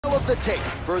all of the tape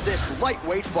for this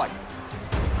lightweight fight.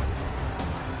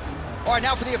 All right,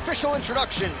 now for the official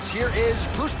introductions, here is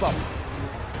Bruce Buffer.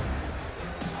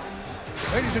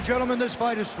 Ladies and gentlemen, this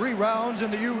fight is 3 rounds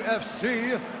in the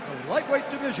UFC lightweight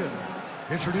division.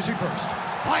 Introducing first,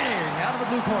 fighting out of the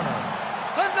blue corner,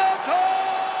 Renato!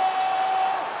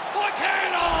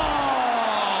 Moicano!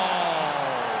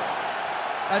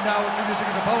 And now introducing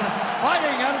his opponent,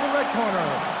 fighting out of the red corner,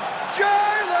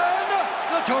 Jalin,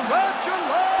 the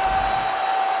Tarantula!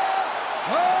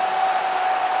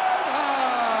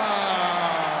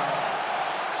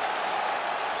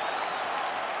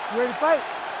 You ready to fight?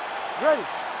 Ready.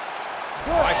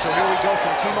 All right, so here we go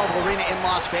from T-Mobile Arena in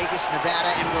Las Vegas,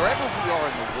 Nevada, and wherever we are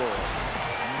in the world,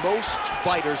 most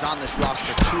fighters on this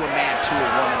roster, to a man, to a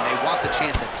woman, they want the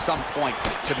chance at some point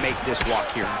to make this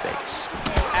walk here in Vegas.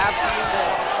 Absolutely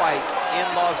want to fight in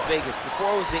Las Vegas.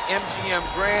 Before it was the MGM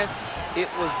Grand,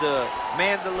 it was the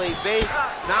Mandalay Bay.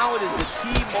 Now it is the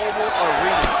T-Mobile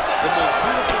Arena, the most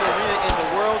beautiful arena in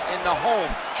the world and the home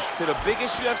to the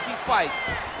biggest UFC fights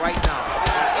right now.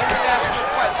 International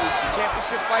fight week, the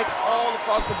championship fights all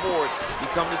across the board. You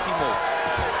come to T-Mobile.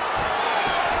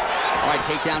 All right,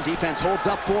 takedown defense holds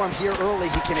up for him here early.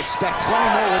 He can expect plenty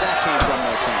more where that came from,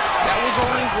 though, champ. That was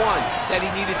only one that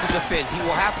he needed to defend. He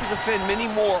will have to defend many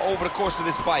more over the course of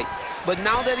this fight. But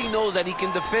now that he knows that he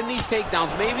can defend these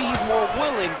takedowns, maybe he's more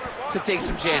willing to take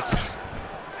some chances.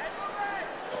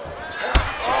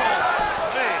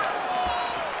 Oh, man.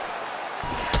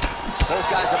 Both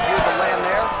guys appeared to land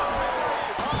there.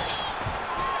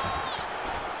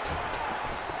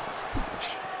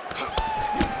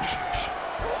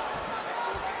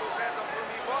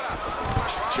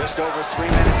 Just over 3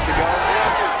 minutes to go.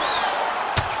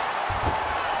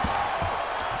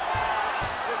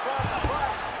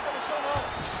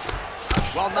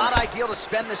 Well, not ideal to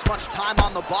spend this much time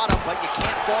on the bottom, but you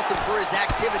can't fault him for his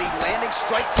activity. Landing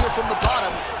strikes here from the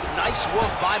bottom. Nice work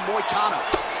by Moicano.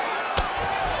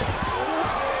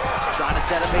 Trying to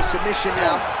set up a submission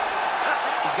now.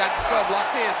 He's got the sub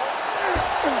locked in.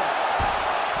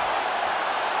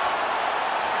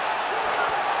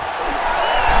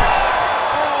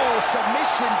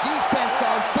 Submission defense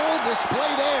on full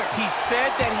display there. He said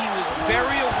that he was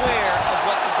very aware of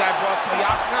what this guy brought to the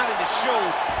octagon, and it showed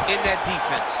in that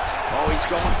defense. Oh, he's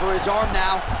going for his arm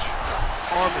now.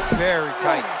 Arm is very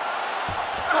tight.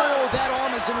 Oh, that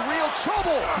arm is in real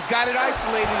trouble. He's got it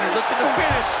isolated. He's looking to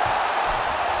finish.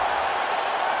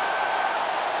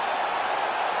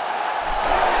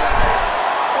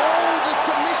 Oh, the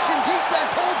submission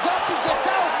defense holds up. He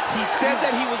gets out. He said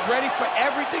that he was ready for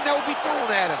everything that would be thrown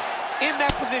at him. In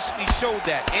that position, he showed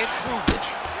that and proved it.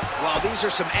 Well, these are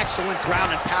some excellent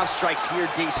ground and pound strikes here,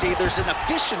 DC. There's an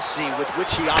efficiency with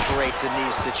which he operates in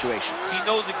these situations. He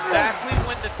knows exactly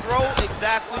when to throw,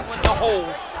 exactly when to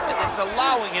hold, and it's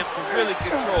allowing him to really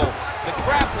control the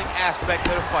grappling aspect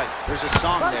of the fight. There's a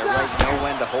song there, right? Know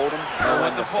when to hold him, know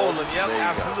when to fold him. Yep,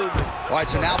 absolutely. All right,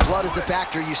 so now blood is a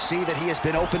factor. You see that he has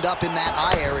been opened up in that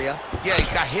eye area. Yeah, he's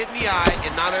got hit in the eye,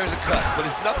 and now there's a cut. But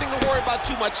it's nothing to worry about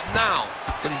too much now.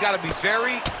 But he's got to be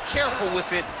very careful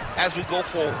with it as we go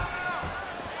forward.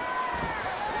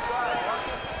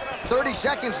 30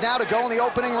 seconds now to go in the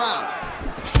opening round.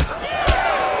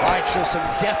 All right, so some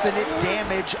definite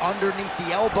damage underneath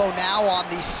the elbow now on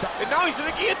the side. And now he's in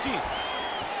the guillotine.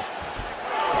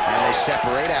 And they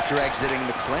separate after exiting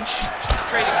the clinch.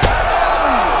 Trading.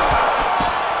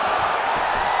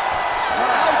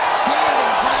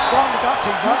 Outstanding round.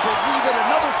 Do you believe it?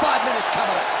 Another 5 minutes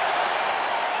coming up.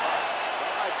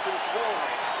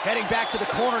 Heading back to the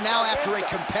corner now after a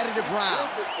competitive round.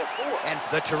 And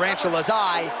the Tarantula's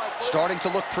eye starting to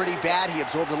look pretty bad. He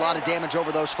absorbed a lot of damage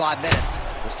over those 5 minutes.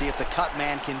 We'll see if the cut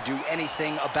man can do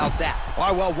anything about that. All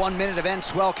right, well, 1 minute of end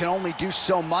swell can only do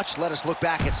so much. Let us look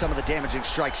back at some of the damaging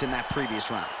strikes in that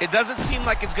previous round. It doesn't seem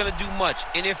like it's going to do much.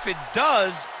 And if it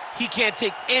does, he can't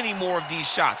take any more of these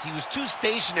shots. He was too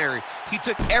stationary. He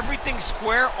took everything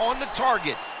square on the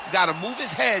target. He's got to move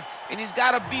his head, and he's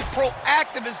got to be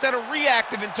proactive instead of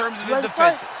reactive in terms of his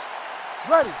defenses.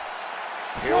 Ready.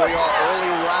 Here we are, early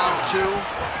round 2.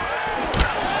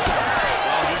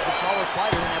 Well, he's the taller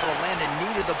fighter and able to land a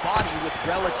knee to the body with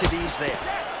relative ease there.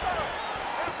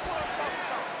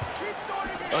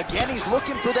 Again, he's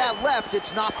looking for that left.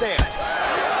 It's not there.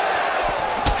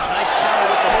 Nice counter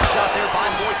with the headshot there by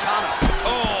Moicano.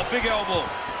 Oh, big elbow.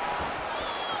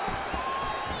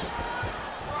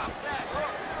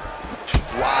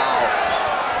 Wow.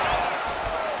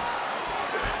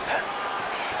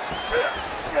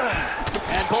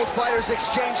 And both fighters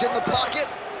exchange in the pocket.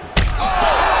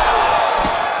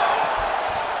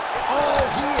 Oh,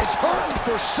 he is hurting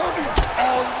for certain.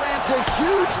 Oh, he lands a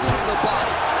huge knee to the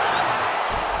body.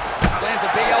 Lands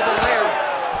a big elbow there.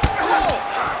 Oh!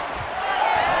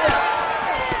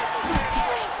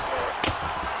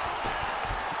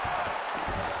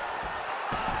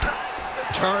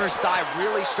 Turner's thigh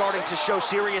really starting to show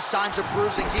serious signs of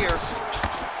bruising here.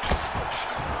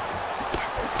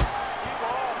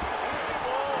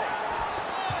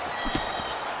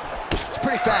 It's a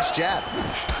pretty fast jab.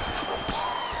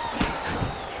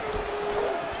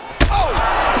 Oh!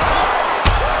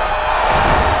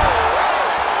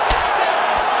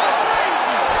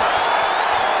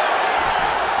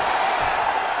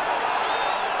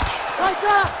 Like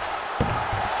that!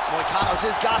 Moicano's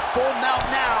has got full mount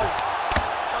now.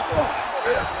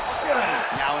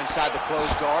 Now inside the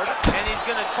closed guard. And he's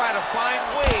gonna try to find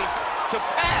ways to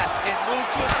pass and move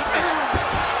to a submission.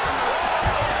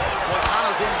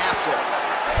 Moicano's in half guard.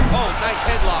 Oh, nice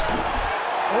headlock.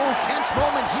 Oh, tense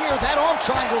moment here. That arm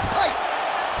triangle's tight.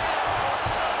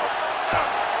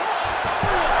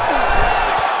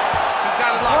 He's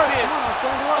got it locked in.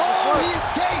 Oh, he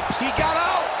escapes. He got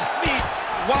out. I mean,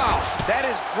 wow, that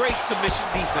is great submission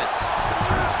defense.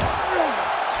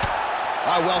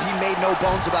 All right, well, he made no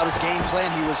bones about his game plan.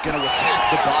 He was going to attack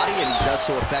the body, and he does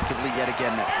so effectively yet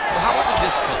again there. Well, how about the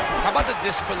discipline? How about the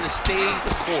discipline to stay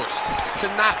the course, to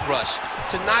not rush,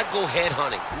 to not go head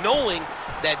hunting, knowing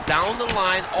that down the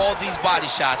line, all these body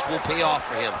shots will pay off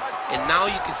for him. And now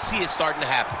you can see it starting to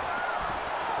happen.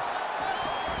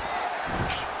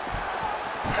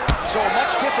 So a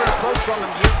much different approach from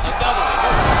him here. Another one.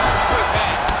 Straight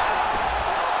back.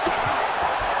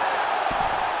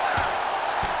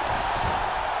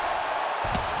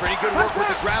 Pretty good work with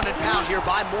the ground and pound here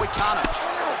by Moicano.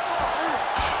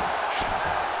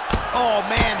 Oh,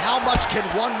 man, how much can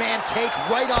one man take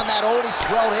right on that already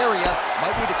swelled area?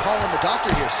 Might need to call in the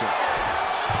doctor here soon.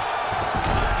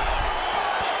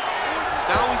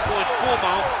 Now he's going full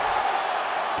mount.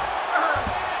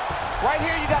 Right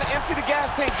here, you got to empty the gas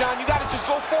tank, John. You got to just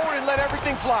go forward and let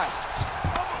everything fly.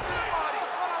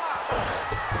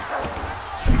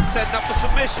 Setting up a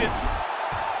submission.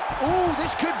 Ooh,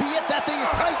 this could be it. That thing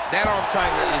is tight. That arm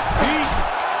triangle is deep.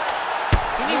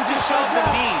 He needs to shove the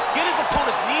knees. Get his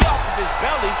opponent's knee off of his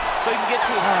belly so he can get to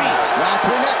his feet. Round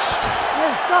 3 next.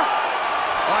 Hey, stop!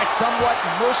 All right, somewhat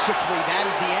mercifully, that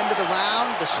is the end of the round.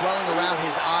 The swelling around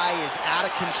his eye is out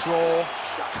of control.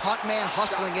 Cut man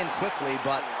hustling in quickly,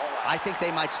 but I think they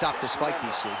might stop this fight,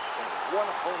 DC.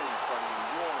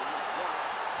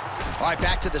 All right,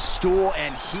 back to the stool,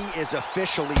 and he is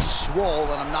officially swole,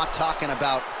 and I'm not talking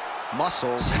about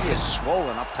muscles. He is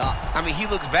swollen up top. I mean, he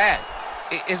looks bad.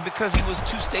 It's because he was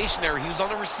too stationary. He was on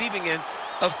the receiving end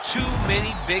of too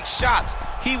many big shots.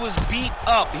 He was beat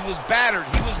up. He was battered.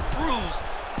 He was bruised.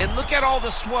 And look at all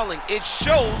the swelling. It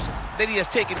shows that he has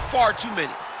taken far too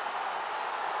many.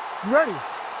 You ready?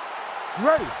 You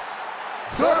ready?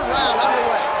 Third round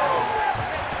underway.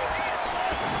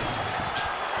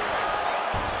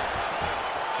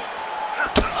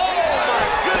 Oh, my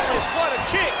goodness, what a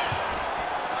kick.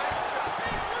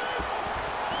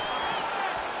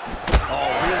 Oh,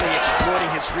 really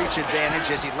exploiting his reach advantage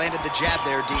as he landed the jab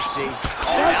there, DC.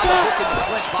 Oh, now the hook in the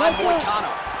clinch by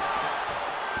Moicano.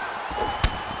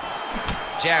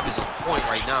 Jab is on point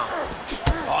right now.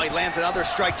 Oh, he lands another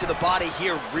strike to the body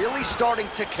here, really starting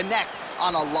to connect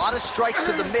on a lot of strikes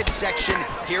to the midsection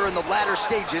here in the latter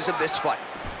stages of this fight.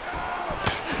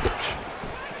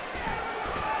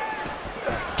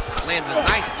 Lands a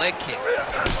nice leg kick.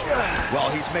 Well,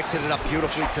 he's mixing it up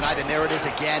beautifully tonight, and there it is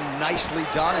again, nicely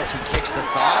done as he kicks the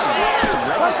thigh, and some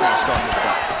redness now starting to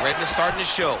develop. Redness starting to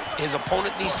show. His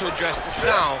opponent needs to address this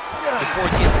now before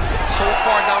it gets so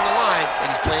far down the line and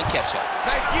he's playing catch-up.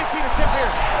 Nice guillotine attempt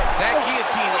here. That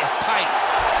guillotine is tight.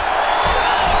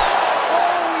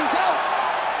 Oh, he's out!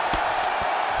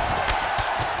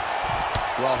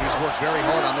 Well, he's worked very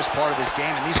hard on this part of his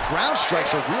game, and these ground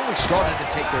strikes are really starting to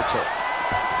take their toll.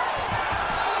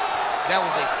 That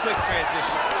was a slick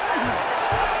transition.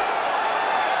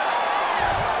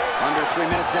 Under 3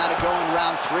 minutes now to go in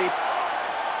round 3.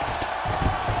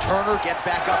 Turner gets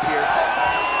back up here.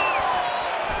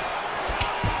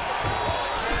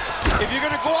 If you're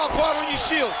going to go out on your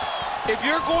shield. If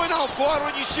you're going out, go out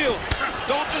on your shield.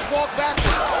 Don't just walk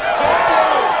backwards. Go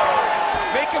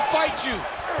forward. Make him fight you.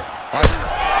 Right.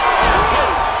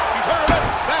 He's hurt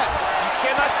already. Matt, you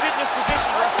cannot sit in this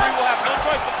position. The referee will have no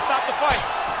choice but to stop the fight.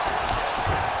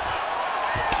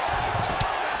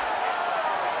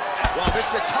 Well, this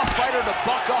is a tough fighter to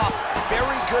buck off.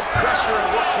 Very good pressure and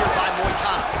work here by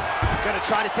Moicano. Gonna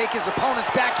try to take his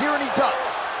opponents back here, and he does.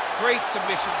 Great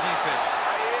submission defense.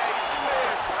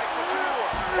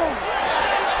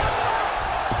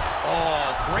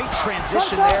 Great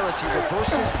transition there as he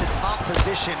reverses to top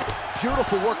position.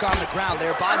 Beautiful work on the ground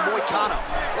there by Moicano.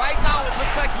 Right now, it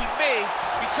looks like he may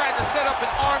be trying to set up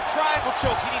an arm triangle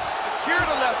choke. He needs to secure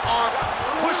the left arm,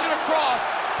 push it across,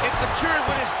 and secure it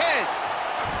with his head.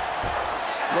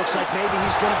 Looks like maybe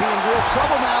he's going to be in real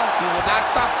trouble now. He will not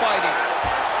stop fighting.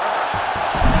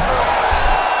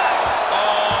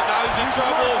 Oh, now he's in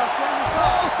trouble.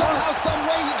 Oh, somehow, some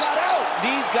way he got out.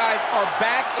 These guys are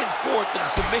back and forth, but the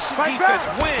submission defense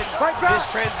wins this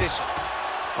transition.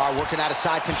 All right, working out of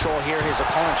side control here. His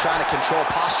opponent trying to control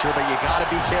posture, but you got to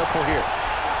be careful here.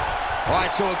 All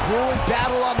right, so a grueling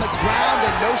battle on the ground,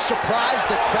 and no surprise,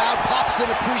 the crowd pops in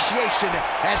appreciation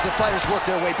as the fighters work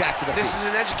their way back to the feet. This is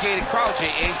an educated crowd,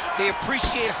 J.A. They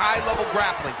appreciate high-level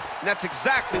grappling, and that's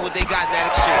exactly what they got in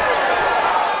that exchange.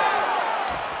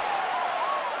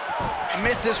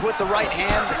 Misses with the right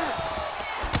hand.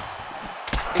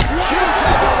 Huge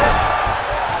elbow hit.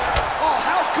 Oh,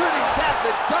 how good is that?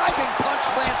 The diving punch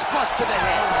lands flush to the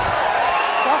head.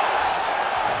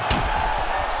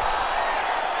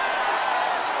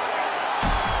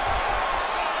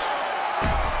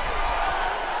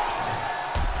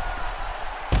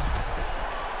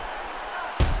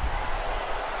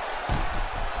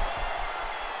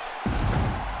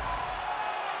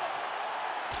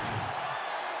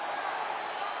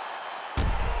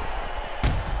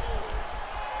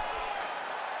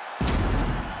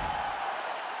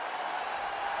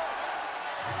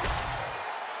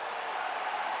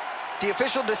 The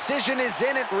official decision is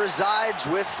in. It resides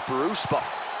with Bruce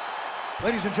Buffer.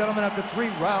 Ladies and gentlemen, after 3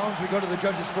 rounds, we go to the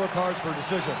judges' scorecards for a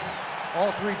decision.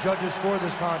 All 3 judges scored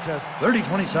this contest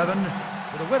 30-27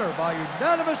 for the winner by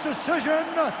unanimous decision,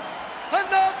 Renato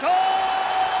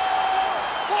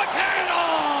Moicano!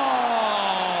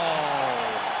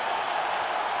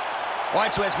 All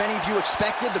right, so as many of you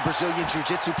expected, the Brazilian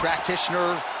Jiu-Jitsu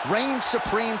practitioner reigned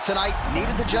supreme tonight.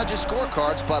 Needed the judges'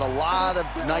 scorecards, but a lot of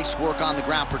nice work on the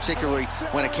ground, particularly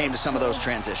when it came to some of those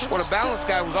transitions. Well, the balance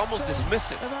guy was almost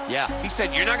dismissive. Yeah. He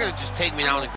said, you're not going to just take me down and